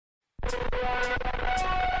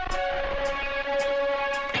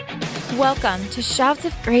Welcome to Shouts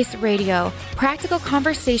of Grace Radio, practical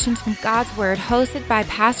conversations from God's Word, hosted by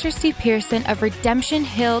Pastor Steve Pearson of Redemption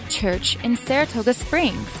Hill Church in Saratoga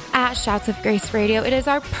Springs. At Shouts of Grace Radio, it is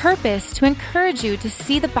our purpose to encourage you to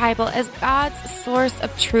see the Bible as God's source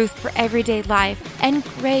of truth for everyday life and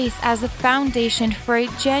grace as the foundation for a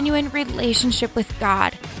genuine relationship with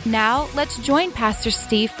God. Now, let's join Pastor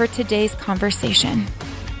Steve for today's conversation.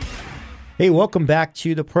 Hey, welcome back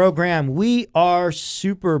to the program. We are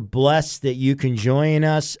super blessed that you can join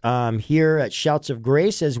us here at Shouts of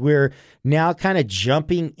Grace as we're now kind of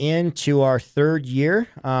jumping into our third year.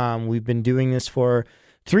 We've been doing this for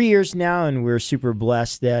 3 years now, and we're super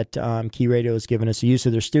blessed that Key Radio has given us the use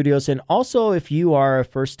of their studios. And also, if you are a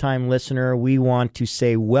first-time listener, we want to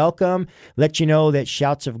say welcome, let you know that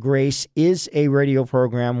Shouts of Grace is a radio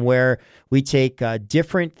program where we take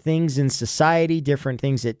different things in society, different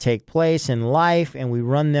things that take place in life, and we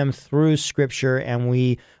run them through Scripture, and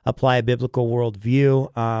we apply a biblical worldview,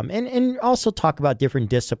 and also talk about different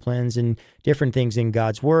disciplines and different things in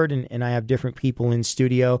God's Word. And I have different people in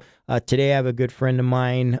studio. Today I have a good friend of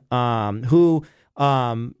mine who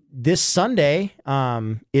this Sunday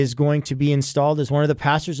is going to be installed as one of the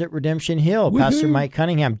pastors at Redemption Hill, Woo-hoo. Pastor Mike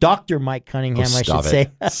Cunningham, Dr. Mike Cunningham, I should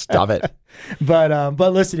say. Stop it. But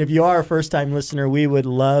listen, if you are a first-time listener, we would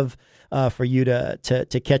love for you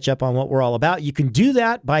to catch up on what we're all about. You can do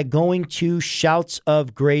that by going to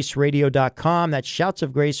shoutsofgraceradio.com. That's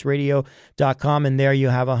shoutsofgraceradio.com, and there you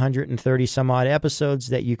have 130 some odd episodes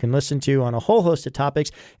that you can listen to on a whole host of topics.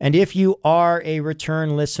 And if you are a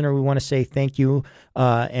return listener, we want to say thank you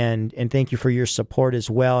and thank you for your support as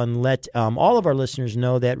well. And let all of our listeners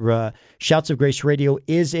know that Shouts of Grace Radio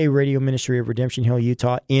is a radio ministry of Redemption Hill,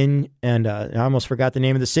 Utah. I almost forgot the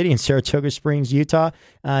name of the city, in Saratoga Springs, Utah.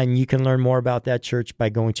 And you can learn more about that church by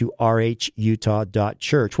going to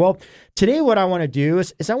rhutah.church. Well, today what I want to do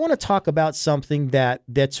is I want to talk about something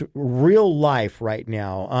that's real life right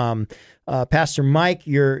now. Pastor Mike,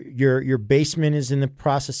 your basement is in the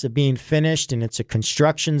process of being finished, and it's a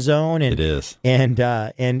construction zone. And it is. And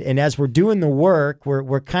as we're doing the work,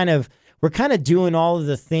 we're kind of doing all of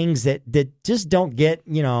the things that just don't get,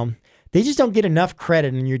 they just don't get enough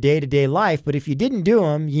credit in your day-to-day life. But if you didn't do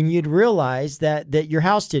them, you'd realize that your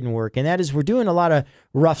house didn't work. And that is, we're doing a lot of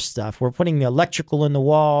rough stuff. We're putting the electrical in the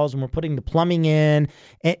walls, and we're putting the plumbing in.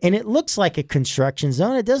 And it looks like a construction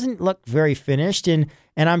zone. It doesn't look very finished. And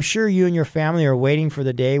I'm sure you and your family are waiting for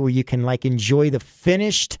the day where you can enjoy the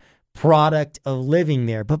finished product of living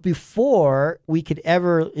there. But before we could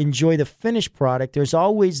ever enjoy the finished product, there's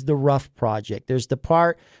always the rough project. There's the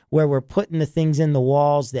part where we're putting the things in the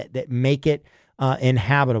walls that make it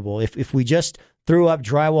inhabitable. If we just threw up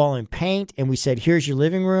drywall and paint and we said, here's your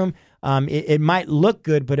living room, it might look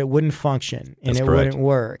good, but it wouldn't function and it wouldn't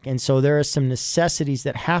work. And so there are some necessities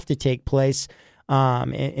that have to take place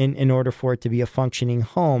in order for it to be a functioning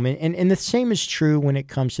home. And the same is true when it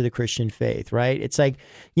comes to the Christian faith, right? It's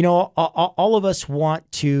all of us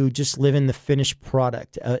want to just live in the finished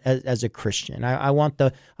product as a Christian. I want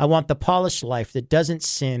the polished life that doesn't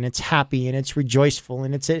sin, it's happy and it's rejoiceful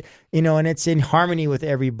and it's in harmony with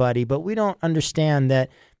everybody. But we don't understand that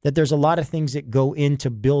there's a lot of things that go into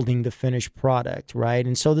building the finished product, right?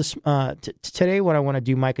 And so this today, what I want to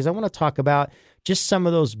do, Mike, is I want to talk about just some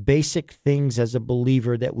of those basic things as a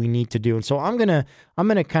believer that we need to do. And so I'm gonna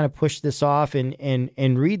kind of push this off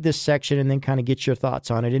and read this section and then kind of get your thoughts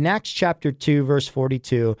on it. In Acts chapter 2, verse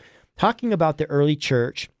 42, talking about the early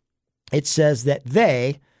church, it says that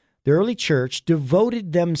the early church,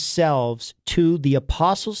 devoted themselves to the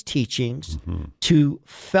apostles' teachings, to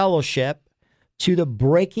fellowship, to the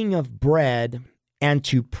breaking of bread, and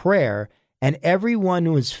to prayer. And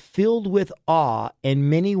everyone was filled with awe, and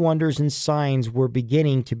many wonders and signs were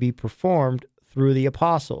beginning to be performed through the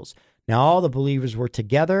apostles. Now all the believers were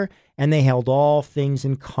together, and they held all things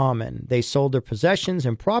in common. They sold their possessions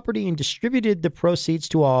and property and distributed the proceeds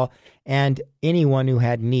to all and anyone who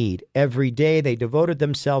had need. Every day they devoted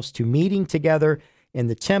themselves to meeting together in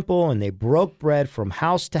the temple, and they broke bread from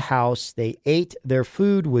house to house. They ate their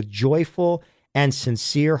food with joyful and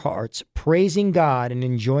sincere hearts, praising God and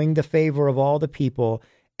enjoying the favor of all the people.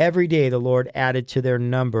 Every day the Lord added to their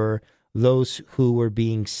number those who were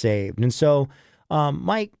being saved. And so,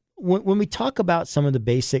 Mike, when we talk about some of the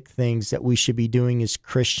basic things that we should be doing as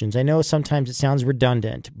Christians, I know sometimes it sounds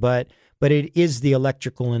redundant, but it is the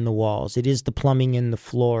electrical in the walls. It is the plumbing in the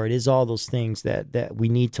floor. It is all those things that we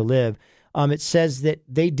need to live. It says that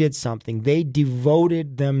they did something. They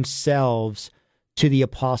devoted themselves to the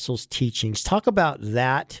apostles' teachings. Talk about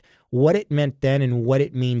that. what it meant then and what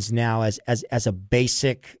it means now as a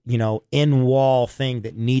basic, in-wall thing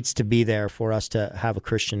that needs to be there for us to have a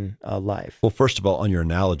Christian life. Well, first of all, on your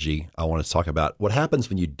analogy, I want to talk about what happens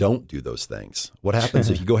when you don't do those things. What happens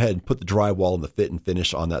if you go ahead and put the drywall and the fit and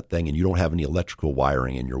finish on that thing and you don't have any electrical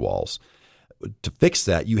wiring in your walls? To fix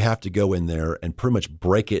that, you have to go in there and pretty much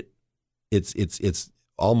break it. It's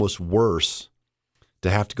almost worse to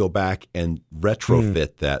have to go back and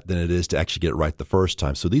retrofit that than it is to actually get it right the first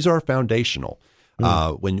time. So these are foundational.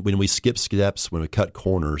 When we skip steps, when we cut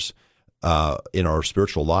corners in our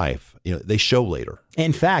spiritual life, they show later.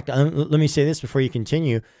 In fact, let me say this before you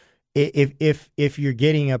continue. If you're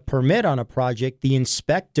getting a permit on a project, the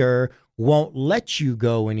inspector won't let you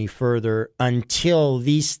go any further until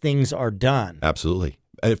these things are done. Absolutely.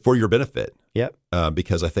 And for your benefit. Yep.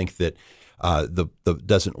 Because I think that the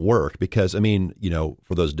doesn't work because, for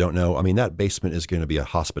those who don't know, that basement is going to be a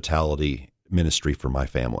hospitality ministry for my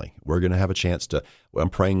family. We're going to have a chance I'm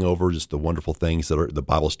praying over just the wonderful things that are the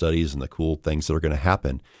Bible studies and the cool things that are going to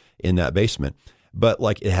happen in that basement. But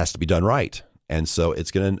it has to be done right. And so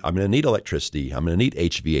I'm going to need electricity. I'm going to need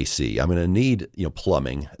HVAC. I'm going to need,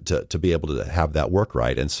 plumbing to be able to have that work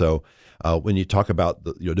right. And so when you talk about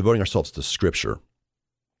devoting ourselves to Scripture,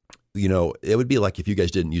 it would be like if you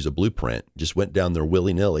guys didn't use a blueprint, just went down there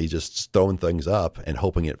willy-nilly, just throwing things up and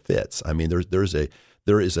hoping it fits.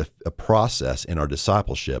 There is a process in our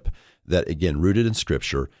discipleship that, again, rooted in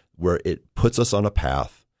Scripture, where it puts us on a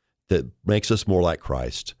path that makes us more like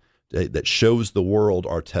Christ, that shows the world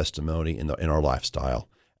our testimony in our lifestyle.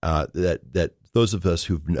 That those of us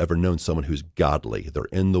who've ever known someone who's godly, they're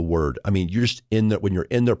in the Word. You're just in there when you're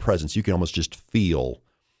in their presence, you can almost just feel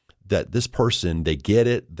that this person, they get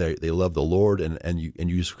it, they love the Lord, and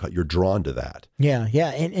you're drawn to that. Yeah,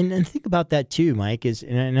 and think about that too, Mike.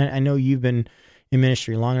 And I know you've been in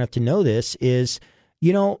ministry long enough to know this.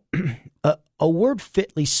 A word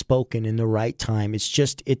fitly spoken in the right time. It's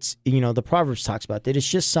the Proverbs talks about that. It's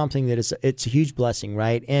just something that it's a huge blessing,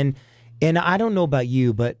 right? And I don't know about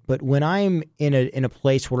you, but when I'm in a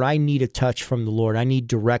place where I need a touch from the Lord, I need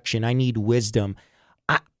direction, I need wisdom.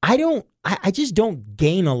 I just don't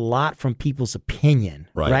gain a lot from people's opinion,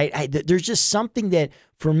 right? There's just something that,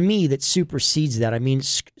 for me, that supersedes that.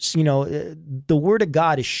 The Word of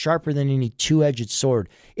God is sharper than any two-edged sword.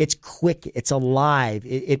 It's quick, it's alive,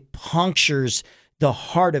 it punctures the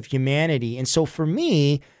heart of humanity. And so for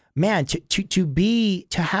me, man,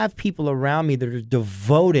 to have people around me that are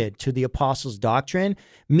devoted to the apostles' doctrine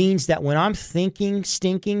means that when I'm thinking,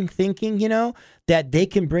 that they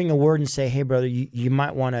can bring a word and say, "Hey, brother, you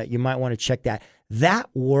might want to check that." That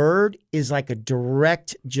word is like a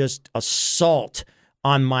direct just assault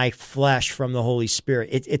on my flesh from the Holy Spirit.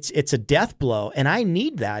 It's a death blow, and I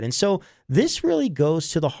need that. And so this really goes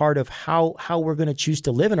to the heart of how we're going to choose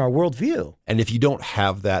to live in our worldview. And if you don't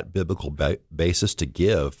have that biblical basis to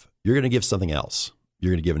give, you're going to give something else.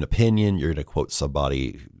 You're going to give an opinion. You're going to quote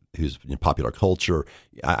somebody who's in popular culture.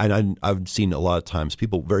 I've seen a lot of times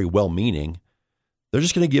people very well-meaning, they're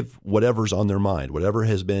just going to give whatever's on their mind, whatever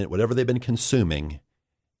they've been consuming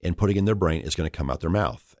and putting in their brain is going to come out their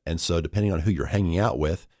mouth. And so depending on who you're hanging out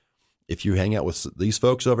with, if you hang out with these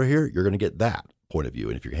folks over here, you're going to get that point of view.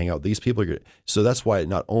 And if you hang out with these people, so that's why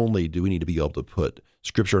not only do we need to be able to put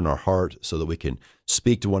Scripture in our heart so that we can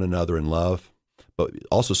speak to one another in love, but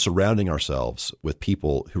also surrounding ourselves with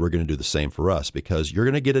people who are going to do the same for us, because you're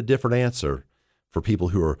going to get a different answer for people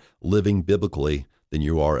who are living biblically than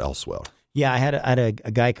you are elsewhere. Yeah, I had a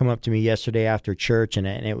guy come up to me yesterday after church, and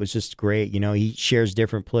it was just great. He shares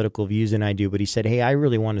different political views than I do, but he said, "Hey, I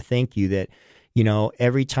really want to thank you that,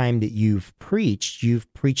 every time that you've preached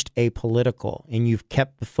apolitical, and you've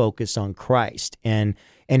kept the focus on Christ." And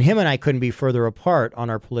him and I couldn't be further apart on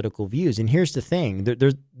our political views. And here's the thing: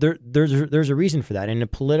 there's a reason for that. In a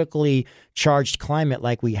politically charged climate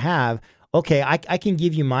like we have, okay, I can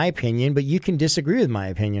give you my opinion, but you can disagree with my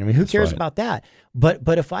opinion. Who cares about that?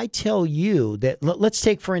 But if I tell you that, let's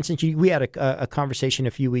take, for instance, we had a conversation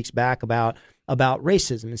a few weeks back about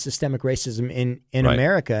racism and systemic racism in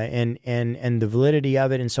America and the validity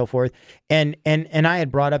of it and so forth. And I had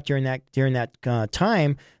brought up during that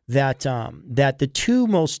time that the two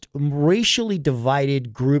most racially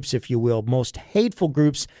divided groups, if you will, most hateful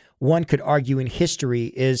groups one could argue in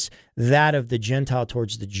history is that of the Gentile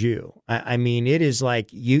towards the Jew. It is like,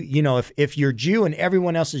 if you're Jew and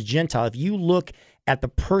everyone else is Gentile, if you look at the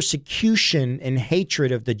persecution and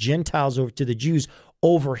hatred of the Gentiles over to the Jews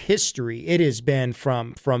over history, it has been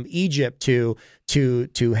from Egypt to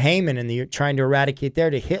Haman and trying to eradicate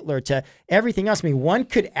there, to Hitler, to everything else. One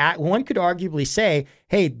could arguably say,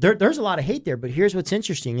 hey, there's a lot of hate there, but here's what's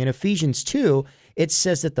interesting. In Ephesians 2, it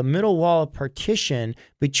says that the middle wall of partition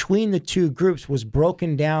between the two groups was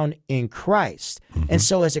broken down in Christ. And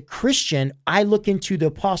so as a Christian, I look into the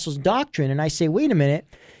apostles' doctrine and I say, wait a minute,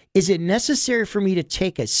 is it necessary for me to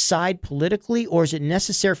take a side politically, or is it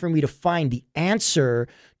necessary for me to find the answer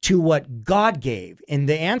to what God gave? And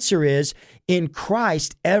the answer is, in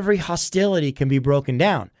Christ, every hostility can be broken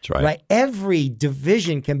down. That's right. Every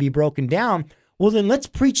division can be broken down. Well, then let's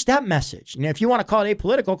preach that message. And if you want to call it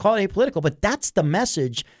apolitical, but that's the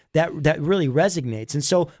message that really resonates. And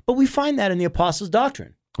so, but we find that in the apostles'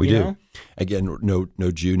 doctrine. We do. Know? Again,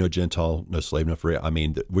 no Jew, no Gentile, no slave, no free. I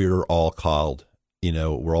mean, we're all called,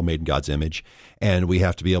 we're all made in God's image, and we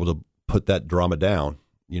have to be able to put that drama down.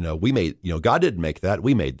 God didn't make that.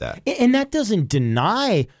 We made that. And that doesn't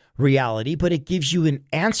deny reality, but it gives you an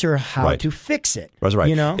answer how to fix it. That's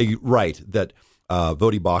right. Right. That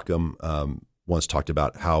Voddie Baucham once talked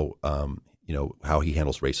about how he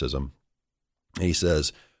handles racism. And he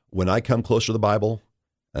says, when I come closer to the Bible,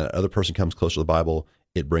 another person comes closer to the Bible,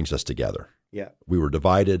 it brings us together. Yeah. We were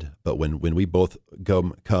divided, but when we both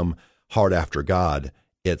come hard after God,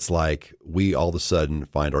 it's like we all of a sudden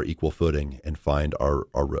find our equal footing and find our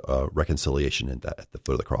reconciliation at the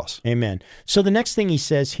foot of the cross. Amen. So the next thing he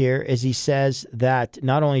says here is he says that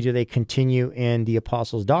not only do they continue in the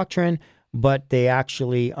apostles' doctrine, but they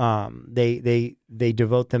actually they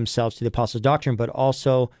devote themselves to the apostles' doctrine, but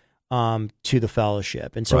also to the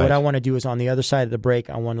fellowship. And so what I want to do is on the other side of the break,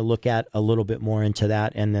 I want to look at a little bit more into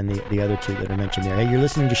that, and then the other two that are mentioned there. Hey, you're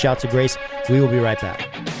listening to Shouts of Grace. We will be right back.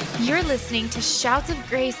 You're listening to Shouts of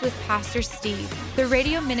Grace with Pastor Steve, the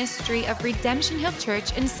radio ministry of Redemption Hill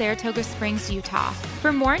Church in Saratoga Springs, Utah.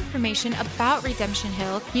 For more information about Redemption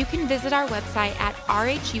Hill, you can visit our website at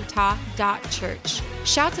rhutah.church.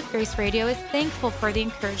 Shouts of Grace Radio is thankful for the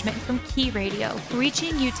encouragement from Key Radio,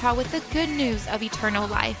 reaching Utah with the good news of eternal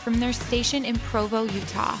life from their station in Provo,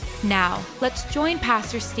 Utah. Now, let's join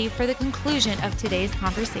Pastor Steve for the conclusion of today's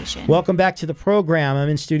conversation. Welcome back to the program. I'm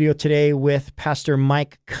in studio today with Pastor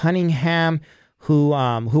Mike Cunningham, who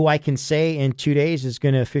I can say in 2 days is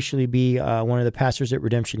going to officially be one of the pastors at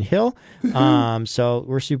Redemption Hill. So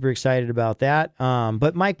we're super excited about that.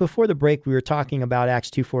 But Mike, before the break, we were talking about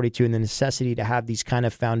Acts 2:42 and the necessity to have these kind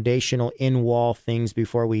of foundational in-wall things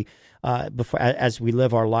before as we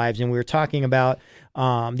live our lives. And we were talking about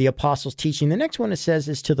the apostles' teaching. The next one it says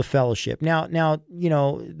is to the fellowship. Now,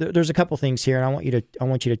 there's a couple things here, and I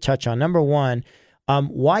want you to touch on. Number one.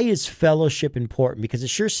 Why is fellowship important? Because it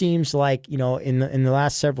sure seems like, in the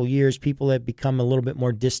last several years, people have become a little bit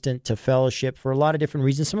more distant to fellowship for a lot of different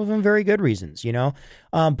reasons, some of them very good reasons,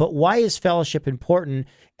 But why is fellowship important,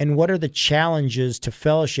 and what are the challenges to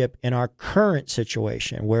fellowship in our current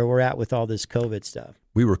situation where we're at with all this COVID stuff?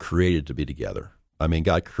 We were created to be together. I mean,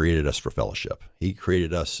 God created us for fellowship. He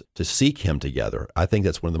created us to seek Him together. I think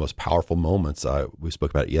that's one of the most powerful moments, we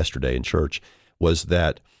spoke about it yesterday in church, was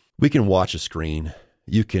that we can watch a screen,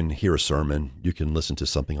 you can hear a sermon, you can listen to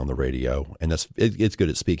something on the radio, and it's good.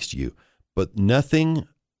 It speaks to you, but nothing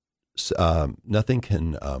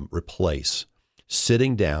can replace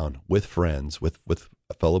sitting down with friends, with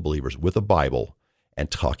fellow believers, with a Bible,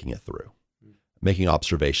 and talking it through, making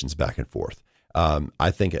observations back and forth.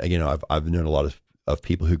 I think I've known a lot of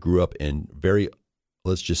people who grew up in very,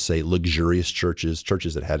 let's just say, luxurious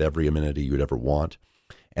churches that had every amenity you would ever want.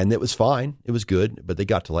 And it was fine. It was good. But they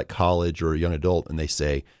got to like college or a young adult and they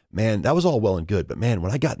say, man, that was all well and good. But man,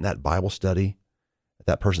 when I got in that Bible study at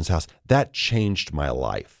that person's house, that changed my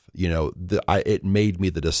life. It made me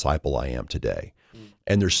the disciple I am today.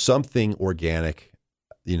 And there's something organic,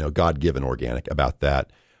 God-given organic about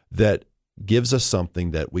that gives us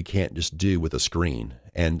something that we can't just do with a screen.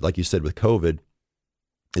 And like you said, with COVID,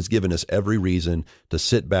 it's given us every reason to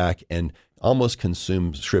sit back and almost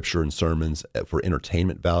consume scripture and sermons for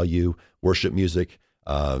entertainment value, worship music,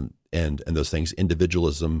 and those things.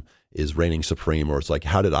 Individualism is reigning supreme, or it's like,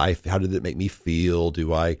 how did it make me feel?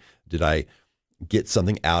 Did I get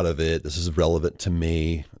something out of it? This is relevant to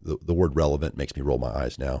me. The word relevant makes me roll my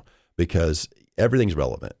eyes now, because everything's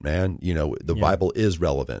relevant, man. The Bible is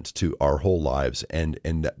relevant to our whole lives, and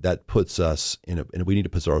that puts us and we need to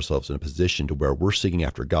put ourselves in a position to where we're seeking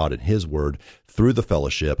after God and His Word through the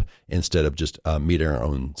fellowship instead of just meeting our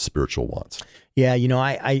own spiritual wants. Yeah,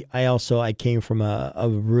 I came from a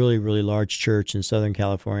really, really large church in Southern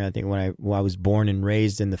California. I think when I was born and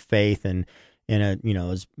raised in the faith, and it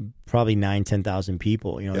was probably 10,000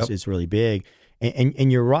 people. It's really big.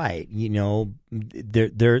 And you're right,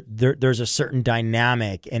 there's a certain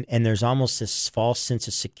dynamic and there's almost this false sense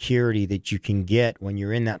of security that you can get when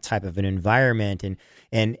you're in that type of an environment and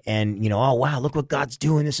oh wow, look what God's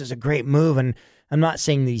doing. This is a great move. And I'm not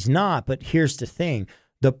saying that he's not, but here's the thing.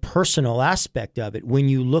 The personal aspect of it, when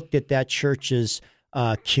you looked at that church's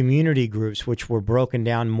community groups, which were broken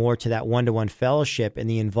down more to that one-to-one fellowship and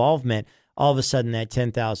the involvement, all of a sudden that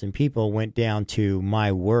 10,000 people went down to,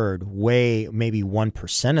 my word, maybe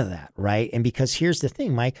 1% of that, right? And because here's the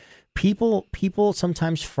thing, Mike, people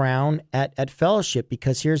sometimes frown at fellowship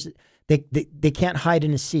because they can't hide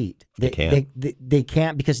in a seat. They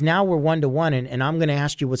can't, because now we're one-to-one, and I'm going to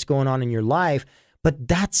ask you what's going on in your life, but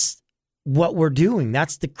that's what we're doing.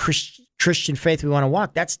 That's the Christian faith we want to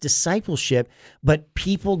walk. That's discipleship. But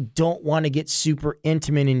people don't want to get super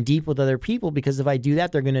intimate and deep with other people, because if I do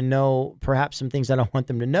that, they're going to know perhaps some things I don't want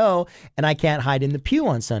them to know, and I can't hide in the pew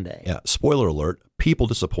on Sunday. Yeah. Spoiler alert, people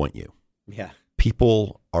disappoint you. Yeah.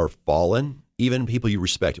 People are fallen, even people you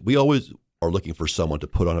respect. We always are looking for someone to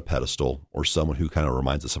put on a pedestal, or someone who kind of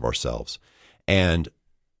reminds us of ourselves. And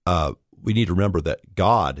we need to remember that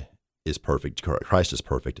God is perfect. Christ is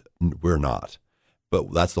perfect. We're not.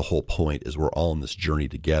 But that's the whole point, is we're all on this journey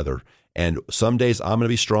together. And some days I'm going to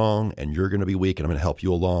be strong and you're going to be weak, and I'm going to help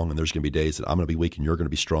you along. And there's going to be days that I'm going to be weak and you're going to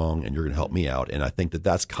be strong and you're going to help me out. And I think that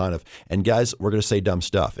that's kind of, and guys, we're going to say dumb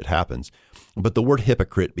stuff. It happens. But the word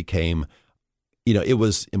hypocrite became,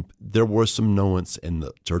 there was some nuance in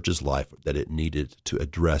the church's life that it needed to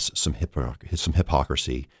address some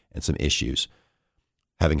hypocrisy and some issues.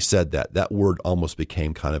 Having said that, that word almost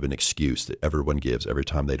became kind of an excuse that everyone gives every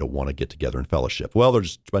time they don't want to get together in fellowship. Well,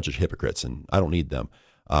 there's a bunch of hypocrites and I don't need them.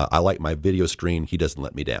 I like my video screen. He doesn't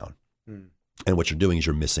let me down. And what you're doing is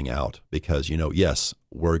you're missing out, because, yes,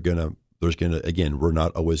 we're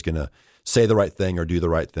not always going to say the right thing or do the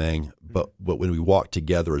right thing. But when we walk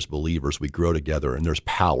together as believers, we grow together, and there's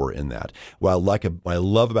power in that. What I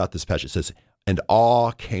love about this passage, it says, and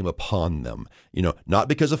awe came upon them, not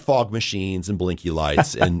because of fog machines and blinky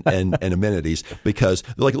lights and amenities, because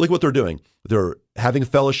look what they're doing. They're having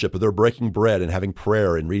fellowship, they're breaking bread and having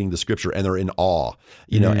prayer and reading the scripture, and they're in awe,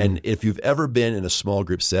 and if you've ever been in a small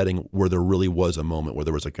group setting where there really was a moment where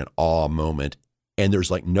there was like an awe moment, and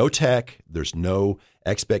there's like no tech, there's no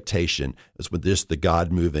expectation. It's with this, the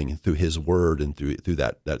God moving through his word and through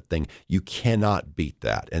that thing. You cannot beat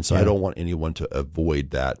that. And so I don't want anyone to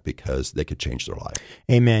avoid that, because they could change their life.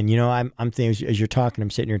 Amen. I'm thinking, as you're talking, I'm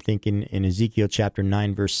sitting here thinking in Ezekiel chapter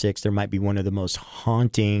 9, verse 6, there might be one of the most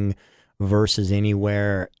haunting verses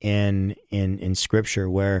anywhere in scripture,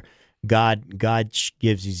 where God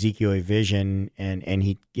gives Ezekiel a vision, and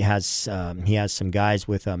he has some guys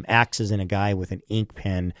with axes and a guy with an ink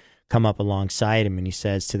pen come up alongside him, and he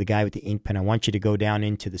says to the guy with the ink pen, I want you to go down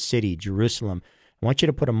into the city, Jerusalem. I want you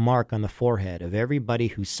to put a mark on the forehead of everybody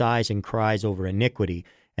who sighs and cries over iniquity.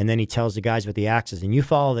 And then he tells the guys with the axes, and you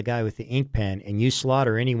follow the guy with the ink pen, and you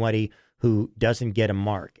slaughter anybody who doesn't get a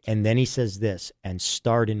mark. And then he says this, and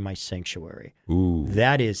start in my sanctuary. Ooh.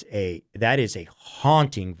 That is a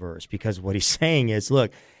haunting verse, because what he's saying is,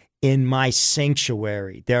 look, in my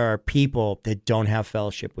sanctuary, there are people that don't have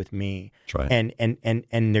fellowship with me. That's right.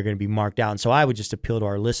 And they're going to be marked out. And so I would just appeal to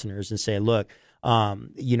our listeners and say, look,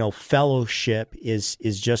 fellowship is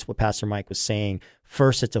just what Pastor Mike was saying.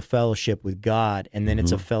 First, it's a fellowship with God, and then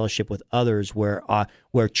it's a fellowship with others, where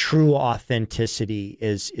true authenticity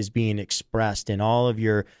is being expressed in all of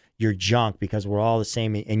your junk, because we're all the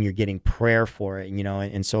same, and you're getting prayer for it,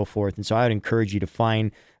 and so forth. And so I would encourage you to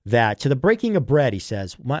find that. To the breaking of bread, he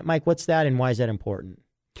says, Mike, what's that, and why is that important?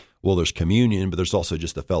 Well, there's communion, but there's also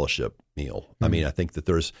just the fellowship meal. I mean, I think that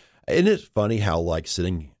isn't it funny how like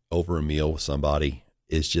sitting over a meal with somebody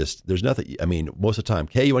is just, there's nothing, I mean, most of the time,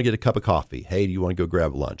 hey, you want to get a cup of coffee? Hey, do you want to go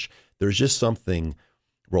grab lunch? There's just something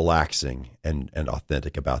relaxing and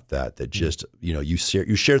authentic about that just, you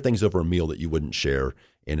share things over a meal that you wouldn't share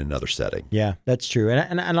in another setting. Yeah, that's true.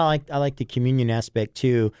 And I like the communion aspect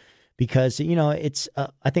too, because, it's,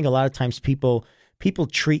 I think a lot of times people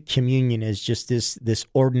treat communion as just this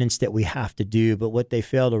ordinance that we have to do. But what they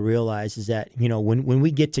fail to realize is that, when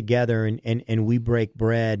we get together and we break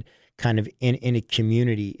bread kind of in a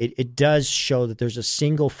community, it does show that there's a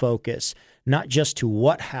single focus, not just to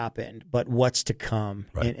what happened, but what's to come.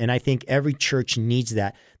 Right. And I think every church needs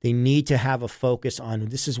that. They need to have a focus on,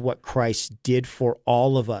 this is what Christ did for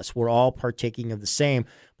all of us. We're all partaking of the same,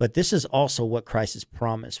 but this is also what Christ has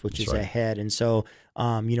promised, which is ahead. And so,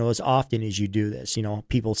 as often as you do this,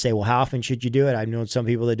 people say, well, how often should you do it? I've known some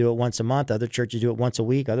people that do it once a month. Other churches do it once a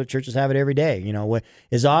week. Other churches have it every day.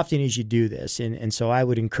 As often as you do this. And so I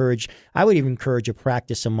would even encourage a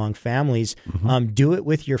practice among families. Do it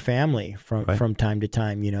with your family from time to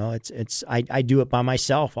time. I do it by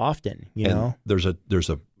myself often, And there's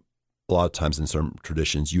a a lot of times in some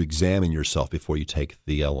traditions, you examine yourself before you take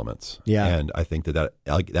the elements. Yeah. And I think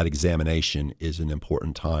that examination is an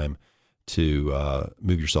important time to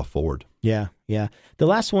move yourself forward. Yeah, yeah. The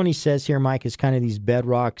last one he says here, Mike, is kind of these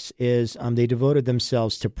bedrocks is they devoted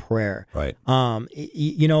themselves to prayer. Right.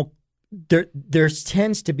 There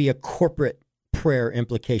tends to be a corporate prayer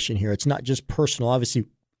implication here. It's not just personal. Obviously,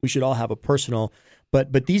 we should all have a personal,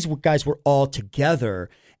 but these guys were all together,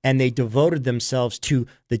 and they devoted themselves to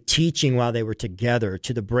the teaching while they were together,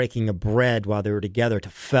 to the breaking of bread while they were together, to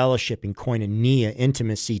fellowship and koinonia,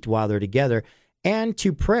 intimacy while they're together, and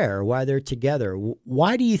to prayer while they're together.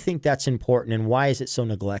 Why do you think that's important, and why is it so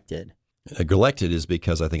neglected? Neglected is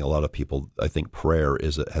because I think a lot of people, I think prayer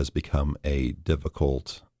has become a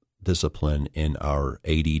difficult discipline in our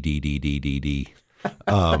ADD. The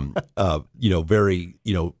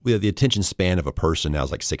attention span of a person now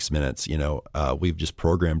is like 6 minutes. We've just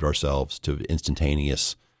programmed ourselves to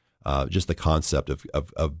instantaneous, just the concept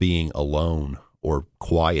of being alone or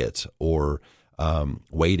quiet or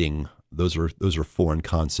waiting. Those are foreign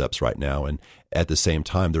concepts right now, and at the same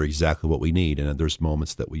time, they're exactly what we need. And there's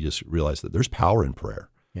moments that we just realize that there's power in prayer.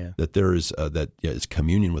 Yeah. That there is it's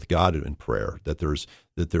communion with God in prayer. That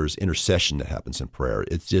there's intercession that happens in prayer.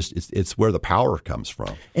 It's where the power comes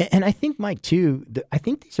from. And I think, Mike, too. I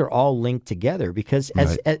think these are all linked together because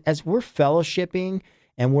as we're fellowshipping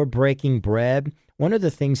and we're breaking bread, one of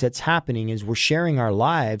the things that's happening is we're sharing our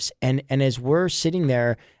lives, and as we're sitting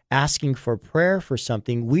there asking for prayer for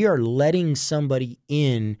something, we are letting somebody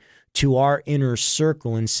in to our inner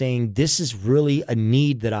circle and saying, this is really a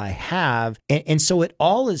need that I have. And so it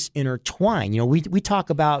all is intertwined. We talk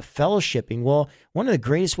about fellowshipping. Well, one of the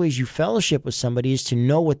greatest ways you fellowship with somebody is to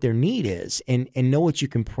know what their need is and know what you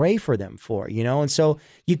can pray for them for, And so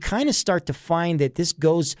you kind of start to find that this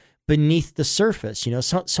goes beneath the surface.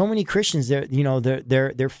 So many Christians,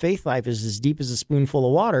 their faith life is as deep as a spoonful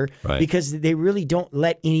of water, right, because they really don't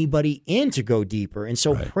let anybody in to go deeper. And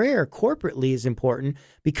so prayer corporately is important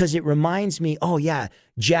because it reminds me, oh yeah,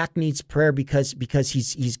 Jack needs prayer because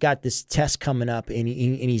he's got this test coming up and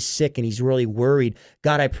he's sick and he's really worried.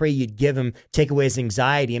 God, I pray you'd take away his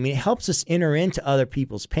anxiety. I mean, it helps us enter into other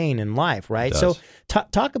people's pain in life, right? So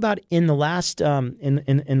talk about in the last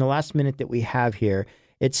in the last minute that we have here.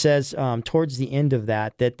 It says towards the end of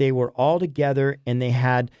that they were all together and they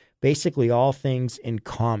had basically all things in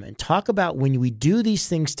common. Talk about when we do these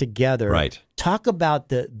things together. Right. Talk about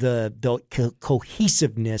the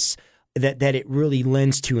cohesiveness that it really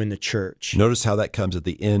lends to in the church. Notice how that comes at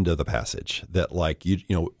the end of the passage. That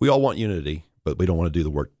we all want unity, but we don't want to do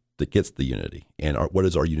the work that gets the unity. And what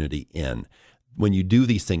is our unity in? When you do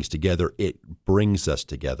these things together, it brings us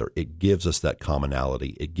together. It gives us that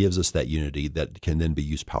commonality. It gives us that unity that can then be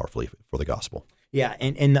used powerfully for the gospel. Yeah,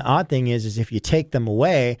 and the odd thing is if you take them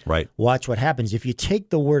away, right, watch what happens. If you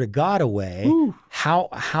take the Word of God away,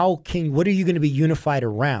 what are you going to be unified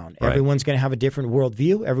around? Right. Everyone's going to have a different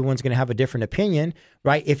worldview. Everyone's going to have a different opinion,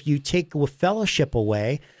 right? If you take fellowship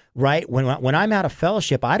away, right? When I'm out of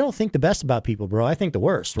fellowship, I don't think the best about people, bro. I think the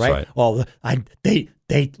worst, right? Right. Oh,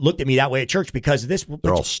 they looked at me that way at church because of this.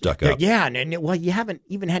 They're all stuck up. Yeah, and you haven't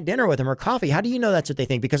even had dinner with them or coffee. How do you know that's what they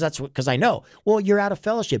think? Because I know. Well, you're out of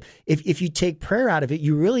fellowship. If you take prayer out of it,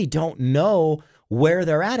 you really don't know where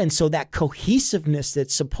they're at. And so that cohesiveness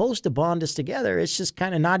that's supposed to bond us together, it's just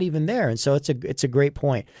kind of not even there. And so it's a great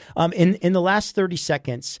point. In the last 30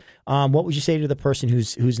 seconds, what would you say to the person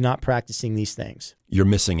who's not practicing these things? You're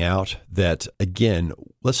missing out. That, again,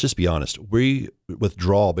 let's just be honest. We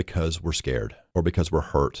withdraw because we're scared or because we're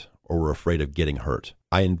hurt or we're afraid of getting hurt.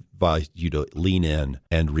 I invite you to lean in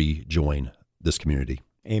and rejoin this community.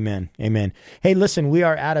 Amen. Amen. Hey, listen, we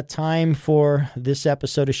are out of time for this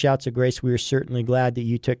episode of Shouts of Grace. We are certainly glad that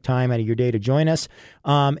you took time out of your day to join us.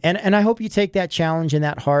 And I hope you take that challenge and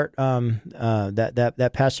that heart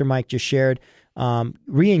that Pastor Mike just shared.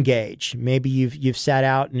 Re-engage. Maybe you've sat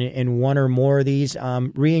out in one or more of these.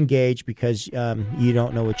 Re-engage because you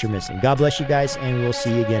don't know what you're missing. God bless you guys, and we'll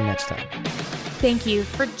see you again next time. Thank you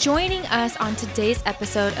for joining us on today's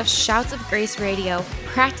episode of Shouts of Grace Radio,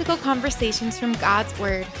 practical conversations from God's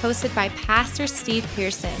Word, hosted by Pastor Steve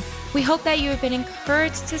Pearson. We hope that you have been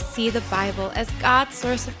encouraged to see the Bible as God's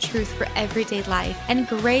source of truth for everyday life and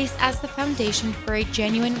grace as the foundation for a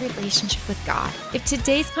genuine relationship with God. If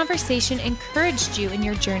today's conversation encouraged you in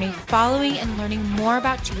your journey following and learning more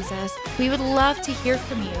about Jesus, we would love to hear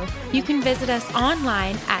from you. You can visit us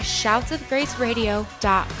online at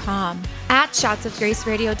shoutsofgraceradio.com. At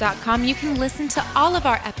shoutsofgraceradio.com, you can listen to all of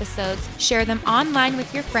our episodes, share them online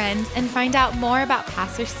with your friends, and find out more about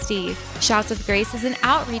Pastor Steve. Shouts of Grace is an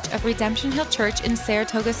outreach of Redemption Hill Church in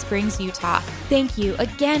Saratoga Springs, Utah. Thank you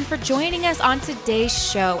again for joining us on today's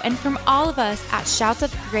show. And from all of us at Shouts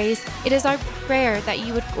of Grace, it is our prayer that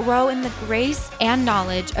you would grow in the grace and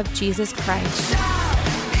knowledge of Jesus Christ.